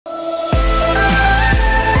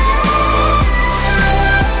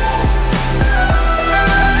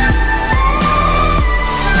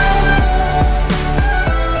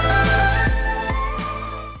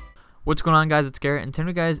What's going on, guys? It's Garrett, and today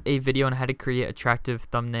you guys a video on how to create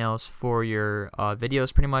attractive thumbnails for your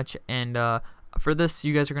videos pretty much. And for this,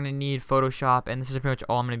 you guys are going to need Photoshop, and this is pretty much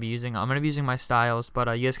all I'm going to be using. I'm going to be using my styles,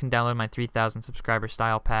 but you guys can download my 3,000 subscriber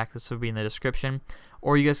style pack. This will be in the description,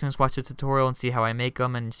 or you guys can just watch the tutorial and see how I make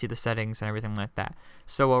them and see the settings and everything like that.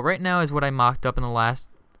 So right now is what I mocked up in the last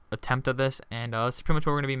attempt of this, and this is pretty much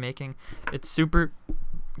what we're going to be making. It's super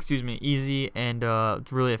easy and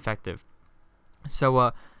it's really effective.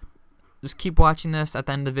 So just keep watching this. At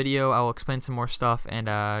the end of the video, I will explain some more stuff, and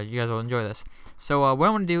you guys will enjoy this. So what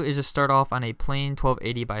I want to do is just start off on a plain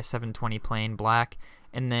 1280 by 720 plain black,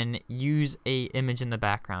 and then use a image in the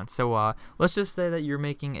background. So let's just say that you're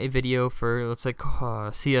making a video for, let's say,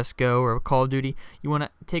 CSGO or Call of Duty. You want to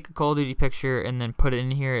take a Call of Duty picture and then put it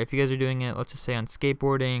in here. If you guys are doing it, let's just say on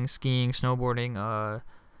skateboarding, skiing, snowboarding,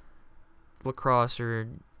 lacrosse, or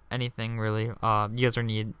anything really, you guys are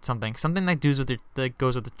need something that goes with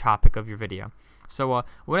the topic of your video. So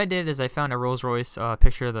what I did is I found a Rolls Royce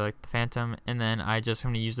picture of the Phantom, and then I'm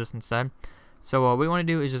going to use this instead. So what you want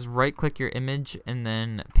to do is just right click your image and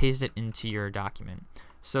then paste it into your document.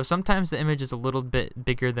 So sometimes the image is a little bit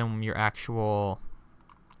bigger than your actual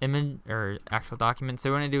image or actual document. So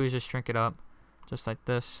what you want to do is just shrink it up just like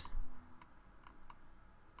this,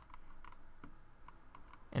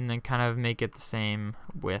 and then kind of make it the same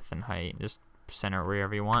width and height. Just center it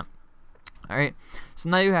wherever you want. Alright, so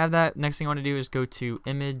now you have that. Next thing you want to do is go to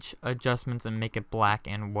image adjustments and make it black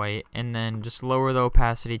and white, and then just lower the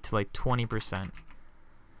opacity to like 20%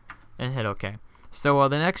 and hit OK. So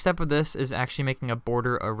the next step of this is actually making a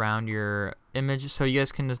border around your image. So you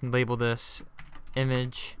guys can just label this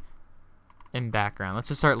image in background. Let's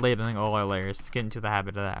just start labeling all our layers to get into the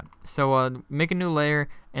habit of that. So make a new layer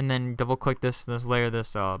and then double click this layer,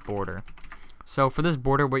 this border. So for this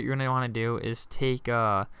border, what you're going to want to do is take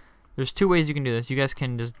there's two ways you can do this. You guys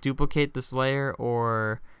can just duplicate this layer,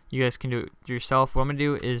 or you guys can do it yourself. What I'm going to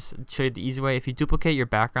do is show you the easy way. If you duplicate your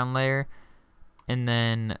background layer and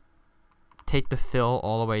then take the fill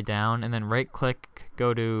all the way down, and then right click,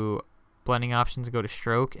 go to blending options, go to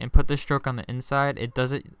stroke, and put the stroke on the inside, it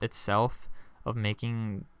does it itself of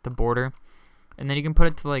making the border. And then you can put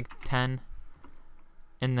it to like 10,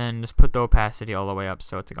 and then just put the opacity all the way up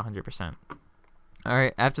so it's like 100%.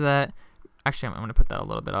 Alright, after that, actually I'm going to put that a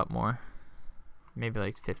little bit up more, maybe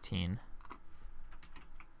like 15.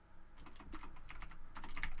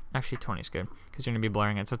 Actually 20 is good because you're going to be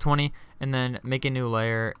blurring it. So 20, and then make a new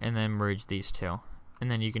layer and then merge these two,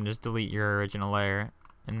 and then you can just delete your original layer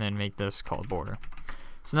and then make this called border.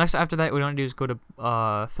 So next, after that, what we want to do is go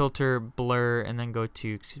to filter, blur, and then go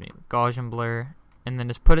to Gaussian blur, and then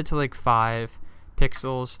just put it to like 5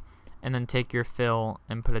 pixels, and then take your fill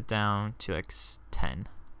and put it down to like 10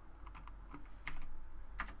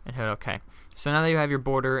 and hit OK. So now that you have your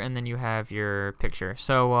border and then you have your picture,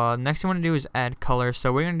 so next thing you want to do is add color.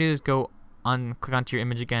 So what you're going to do is click onto your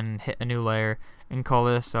image again, hit a new layer, and call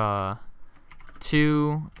this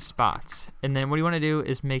 2 spots. And then what you want to do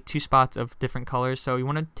is make 2 spots of different colors. So you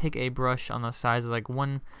want to take a brush on the size of like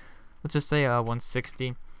let's just say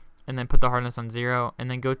 160, and then put the hardness on 0, and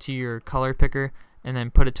then go to your color picker and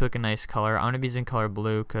then put it to like a nice color. I'm going to be using color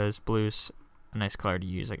blue because blue's a nice color to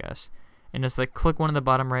use, I guess. And just like click one in the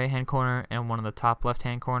bottom right hand corner and one in the top left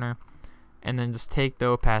hand corner, and then just take the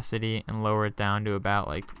opacity and lower it down to about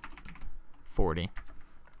like 40.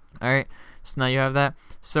 Alright, so now you have that.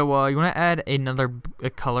 So you want to add another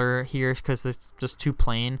color here because it's just too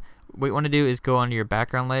plain. What you want to do is go onto your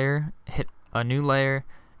background layer, hit a new layer,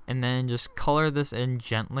 and then just color this in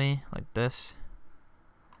gently like this.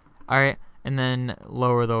 Alright, and then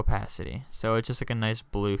lower the opacity so it's just like a nice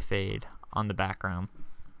blue fade on the background.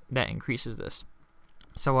 That increases this.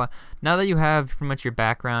 So now that you have pretty much your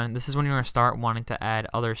background, this is when you're going to start wanting to add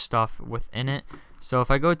other stuff within it. So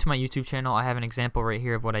if I go to my YouTube channel, I have an example right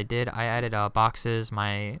here of what I did. I added boxes,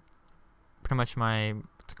 pretty much my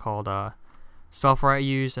what's it called, software I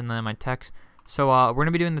use, and then my text. So we're going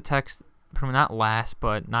to be doing the text, not last,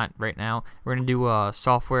 but not right now. We're going to do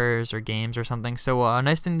softwares or games or something. So a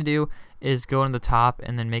nice thing to do is go on the top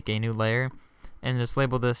and then make a new layer and just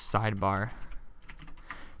label this Sidebar.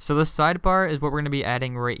 So the sidebar is what we're going to be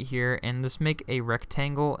adding right here, and just make a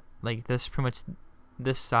rectangle like this, pretty much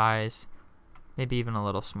this size, maybe even a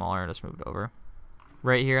little smaller. Just move it over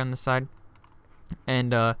right here on the side,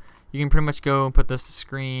 and you can pretty much go and put this to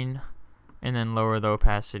screen and then lower the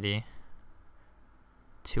opacity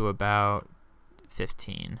to about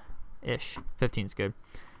 15-ish. 15 is good.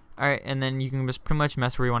 Alright, and then you can just pretty much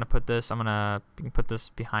mess where you want to put this. You can put this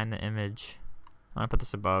behind the image. I'm going to put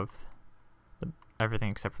this above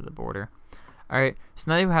everything except for the border. Alright, so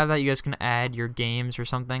now that you have that, you guys can add your games or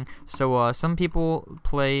something. So some people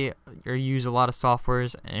play or use a lot of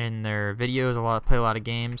softwares in their videos, play a lot of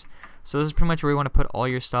games. So this is pretty much where you want to put all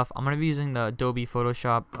your stuff. I'm going to be using the Adobe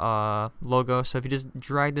Photoshop logo. So if you just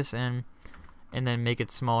drag this in and then make it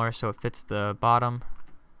smaller so it fits the bottom.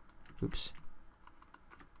 Oops.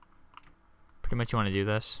 Pretty much you want to do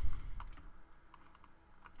this.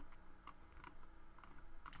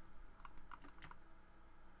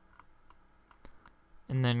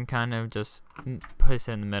 And then kind of just place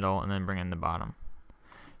it in the middle and then bring it in the bottom.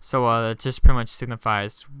 So that just pretty much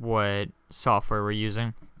signifies what software we're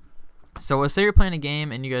using. So say you're playing a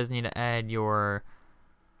game and you guys need to add your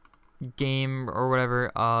game or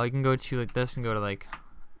whatever. You can go to like this and go to like,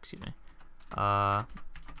 excuse me,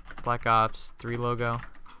 Black Ops 3 logo.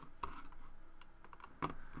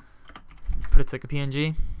 Put it to like a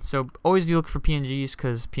PNG. So always do look for PNGs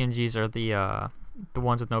because PNGs are the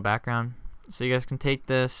ones with no background. So you guys can take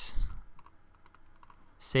this,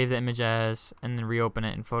 save the image as, and then reopen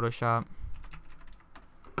it in Photoshop.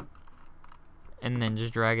 And then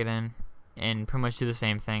just drag it in and pretty much do the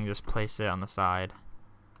same thing, just place it on the side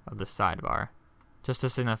of the sidebar just to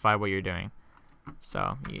signify what you're doing.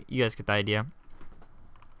 So you guys get the idea.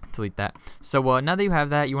 Delete that. So now that you have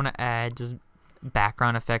that, you want to add just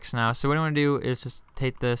background effects now. So what I want to do is just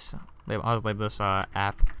take this, I'll label this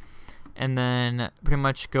app, and then pretty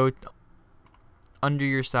much go under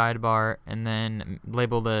your sidebar and then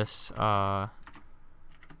label this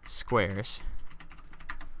squares.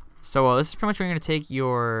 So this is pretty much where you're going to take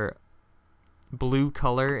your blue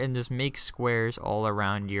color and just make squares all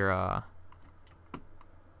around your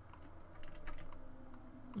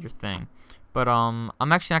thing. But I'm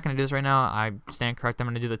actually not going to do this right now. I stand correct. I'm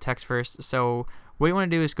going to do the text first. So what you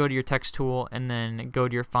want to do is go to your text tool and then go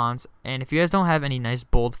to your fonts. And if you guys don't have any nice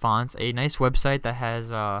bold fonts, a nice website that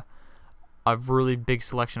has a really big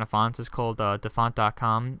selection of fonts is called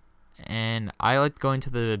Behr.com. And I like going to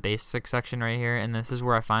the basic section right here, and this is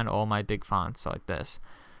where I find all my big fonts like this.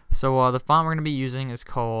 So the font we're going to be using is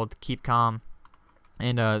called Keep Calm,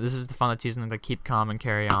 and this is the font that's using the Keep Calm and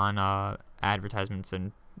Carry On advertisements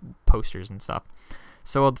and posters and stuff.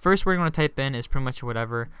 So the first word we're going to type in is pretty much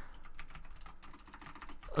whatever.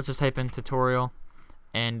 Let's just type in tutorial,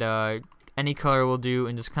 and any color will do,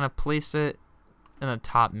 and just kind of place it in the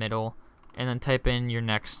top middle, and then type in your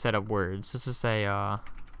next set of words. Let's just say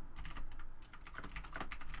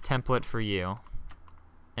template for you,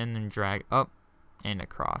 and then drag up and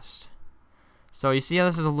across. So you see how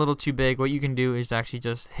this is a little too big. What you can do is actually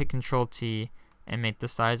just hit Control T and make the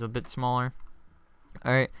size a bit smaller.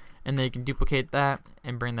 Alright, and then you can duplicate that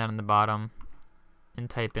and bring that in the bottom and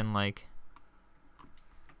type in like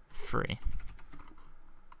free,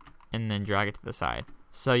 and then drag it to the side.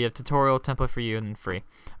 So you have tutorial, template for you, and then free.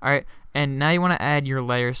 Alright, and now you want to add your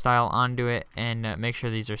layer style onto it and make sure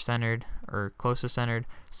these are centered or close to centered.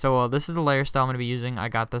 So this is the layer style I'm going to be using. I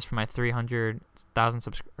got this for my 300,000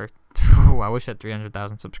 subscribers. I wish I had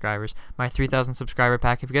 300,000 subscribers. My 3,000 subscriber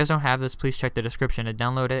pack. If you guys don't have this, please check the description to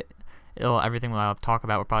download it. Everything I'll talk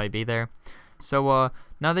about will probably be there. So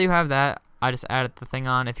now that you have that, I just added the thing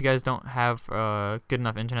on. If you guys don't have good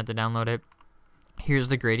enough internet to download it, here's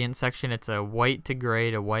the gradient section. It's a white to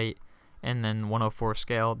gray to white, and then 104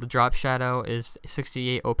 scale. The drop shadow is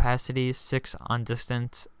 68 opacity, 6 on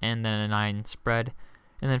distance, and then a 9 spread.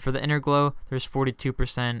 And then for the inner glow, there's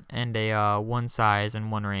 42% and a 1 size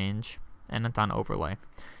and 1 range, and it's on overlay.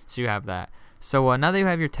 So you have that. So now that you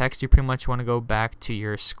have your text, you pretty much want to go back to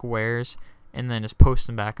your squares and then just post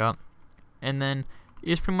them back up, and then you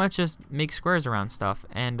just pretty much just make squares around stuff.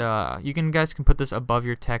 And you guys can put this above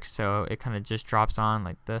your text so it kind of just drops on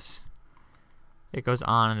like this. It goes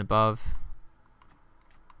on and above.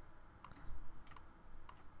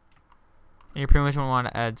 And you pretty much want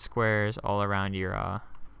to add squares all around your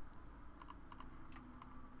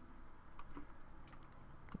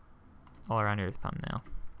thumbnail.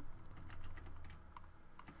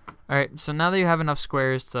 Alright, so now that you have enough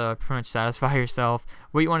squares to pretty much satisfy yourself,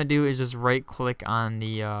 what you want to do is just right click on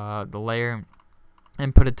the layer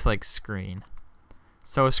and put it to like screen.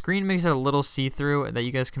 So a screen makes it a little see-through that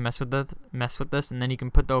you guys can mess with this, and then you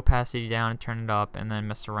can put the opacity down and turn it up and then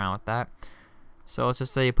mess around with that. So let's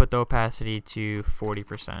just say you put the opacity to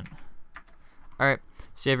 40%. Alright,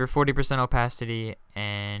 so you have your 40% opacity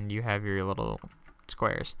and you have your little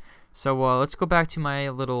squares. So let's go back to my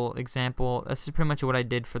little example. This is pretty much what I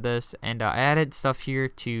did for this, and I added stuff here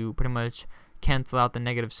to pretty much cancel out the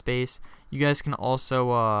negative space. You guys can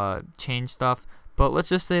also change stuff, but let's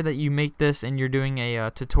just say that you make this and you're doing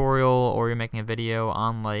a tutorial, or you're making a video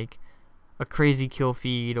on like a crazy kill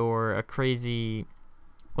feed or a crazy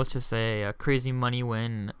let's just say a crazy money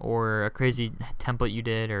win or a crazy template you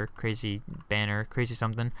did or crazy banner, crazy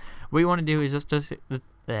something. What you want to do is let's just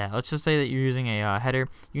say that you're using a header.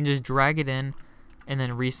 You can just drag it in and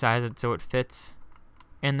then resize it so it fits.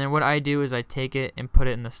 And then what I do is I take it and put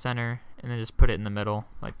it in the center and then just put it in the middle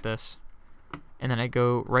like this. And then I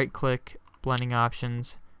go right click, blending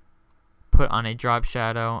options, put on a drop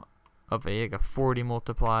shadow of like a 40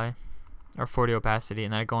 multiply or 40 opacity,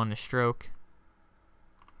 and then I go on the stroke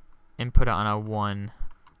and put it on a 1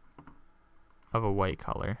 of a white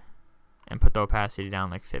color and put the opacity down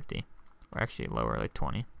like 50, or actually lower, like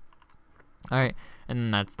 20. Alright, and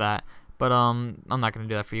then that's that. But I'm not going to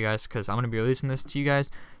do that for you guys because I'm going to be releasing this to you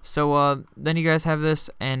guys. So then you guys have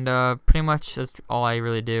this, and pretty much that's all I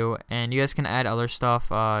really do. And you guys can add other stuff.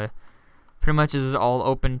 Pretty much this is all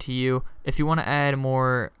open to you. If you want to add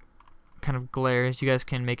more kind of glares, you guys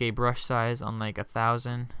can make a brush size on like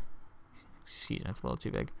 1,000. Excuse me, that's a little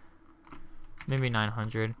too big. Maybe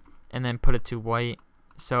 900, and then put it to white.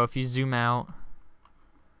 So if you zoom out,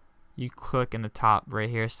 you click in the top right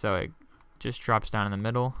here, so it just drops down in the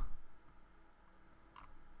middle.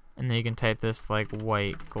 And then you can type this like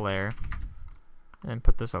white glare and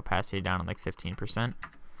put this opacity down to like 15%.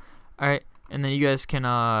 Alright, and then you guys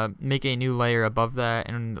can make a new layer above that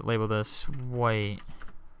and label this white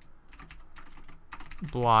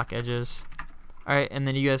block edges. Alright, and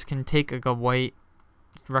then you guys can take like a white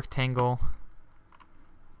rectangle,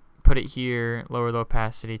 put it here, lower the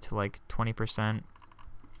opacity to like 20%.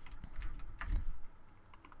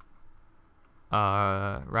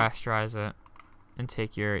 Rasterize it. And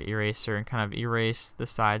take your eraser and kind of erase the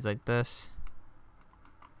sides like this.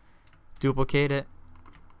 Duplicate it.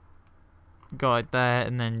 Go like that,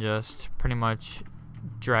 and then just pretty much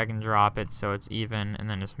drag and drop it so it's even, and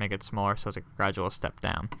then just make it smaller so it's a gradual step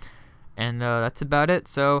down. And that's about it.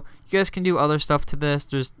 So you guys can do other stuff to this.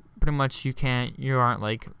 There's pretty much you aren't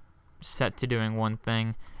like set to doing one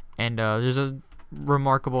thing. And there's a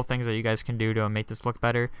remarkable things that you guys can do to make this look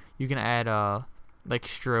better. You can add like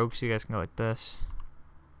strokes. You guys can go like this,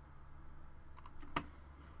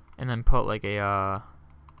 and then put like a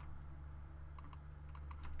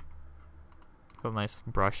nice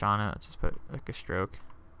brush on it. Let's just put like a stroke.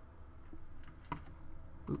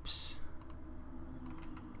 Oops.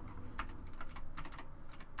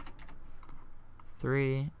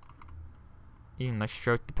 Three. You can like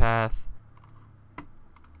stroke the path,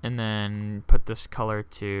 and then put this color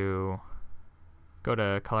to go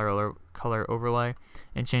to color overlay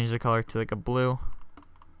and change the color to like a blue.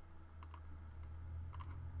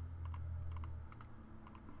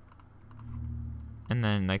 And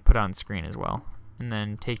then like put it on screen as well. And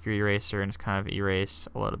then take your eraser and just kind of erase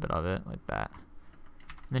a little bit of it like that.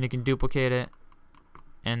 And then you can duplicate it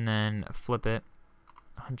and then flip it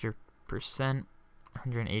 100%,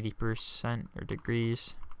 180% or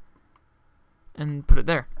degrees, and put it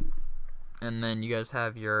there. And then you guys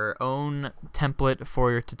have your own template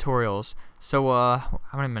for your tutorials. So how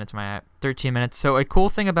many minutes am I at? 13 minutes. So a cool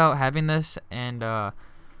thing about having this and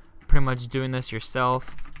pretty much doing this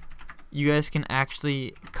yourself, you guys can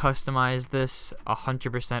actually customize this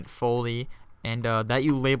 100% fully, and that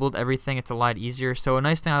you labeled everything, it's a lot easier. So a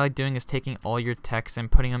nice thing I like doing is taking all your text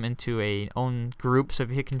and putting them into a own group. So if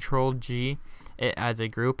you hit Control G, it adds a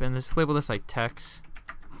group, and just label this like text.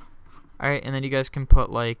 Alright, and then you guys can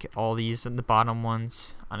put like all these in the bottom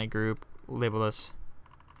ones on a group. Label this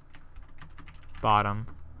bottom.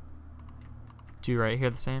 Do right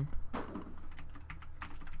here the same.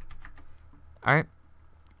 Alright,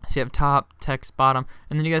 so you have top, text, bottom,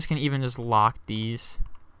 and then you guys can even just lock these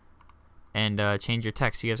and change your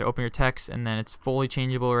text. You guys open your text, and then it's fully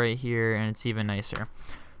changeable right here, and it's even nicer.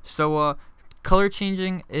 So color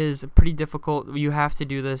changing is pretty difficult. You have to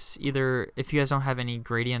do this either if you guys don't have any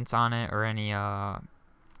gradients on it or any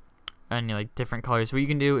like different colors. What you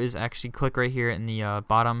can do is actually click right here in the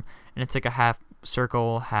bottom, and it's like a half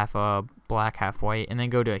circle, half black, half white, and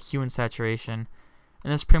then go to hue and saturation,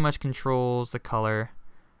 and this pretty much controls the color.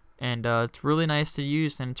 And it's really nice to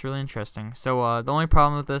use, and it's really interesting. So the only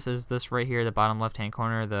problem with this is this right here, the bottom left hand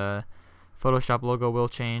corner, the Photoshop logo will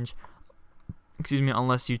change. Excuse me,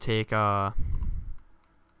 unless you take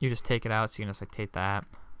you just take it out, so you can just like take that.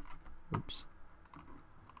 Oops.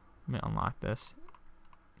 Let me unlock this.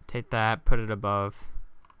 Take that, put it above,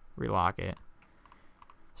 relock it.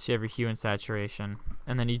 So you have your hue and saturation,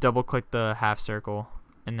 and then you double click the half circle,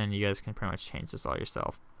 and then you guys can pretty much change this all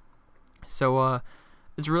yourself. So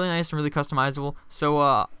it's really nice and really customizable.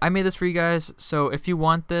 So I made this for you guys. So if you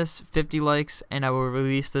want this, 50 likes, and I will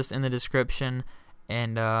release this in the description.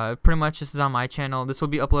 And pretty much this is on my channel. This will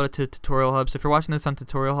be uploaded to Tutorial Hub. So if you're watching this on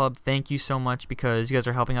Tutorial Hub, thank you so much, because you guys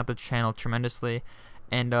are helping out the channel tremendously.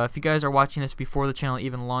 And if you guys are watching this before the channel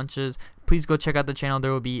even launches, please go check out the channel.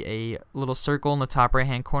 There will be a little circle in the top right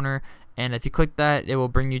hand corner, and if you click that, it will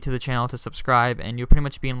bring you to the channel to subscribe, and you'll pretty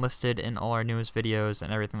much be enlisted in all our newest videos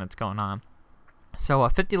and everything that's going on. So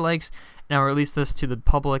 50 likes, and I'll release this to the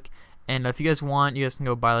public. And if you guys want, you guys can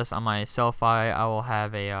go buy this on my Selfie. I will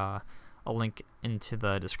have a link into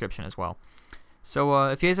the description as well. So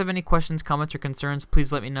if you guys have any questions, comments, or concerns,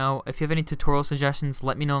 please let me know. If you have any tutorial suggestions,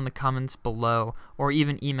 let me know in the comments below, or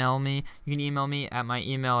even email me. You can email me at my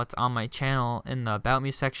email. It's on my channel in the About Me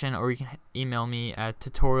section, or you can email me at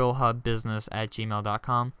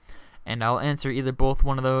tutorialhubbusiness@gmail.com, and I'll answer either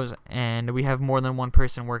one of those. And we have more than one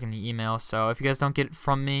person working the email, so if you guys don't get it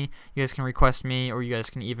from me, you guys can request me, or you guys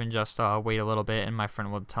can even just wait a little bit, and my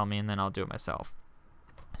friend will tell me, and then I'll do it myself.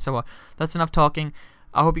 So that's enough talking.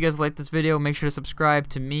 I hope you guys liked this video. Make sure to subscribe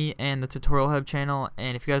to me and the Tutorial Hub channel,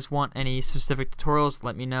 and if you guys want any specific tutorials,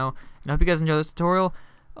 let me know. And I hope you guys enjoy this tutorial.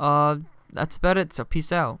 That's about it, so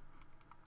peace out.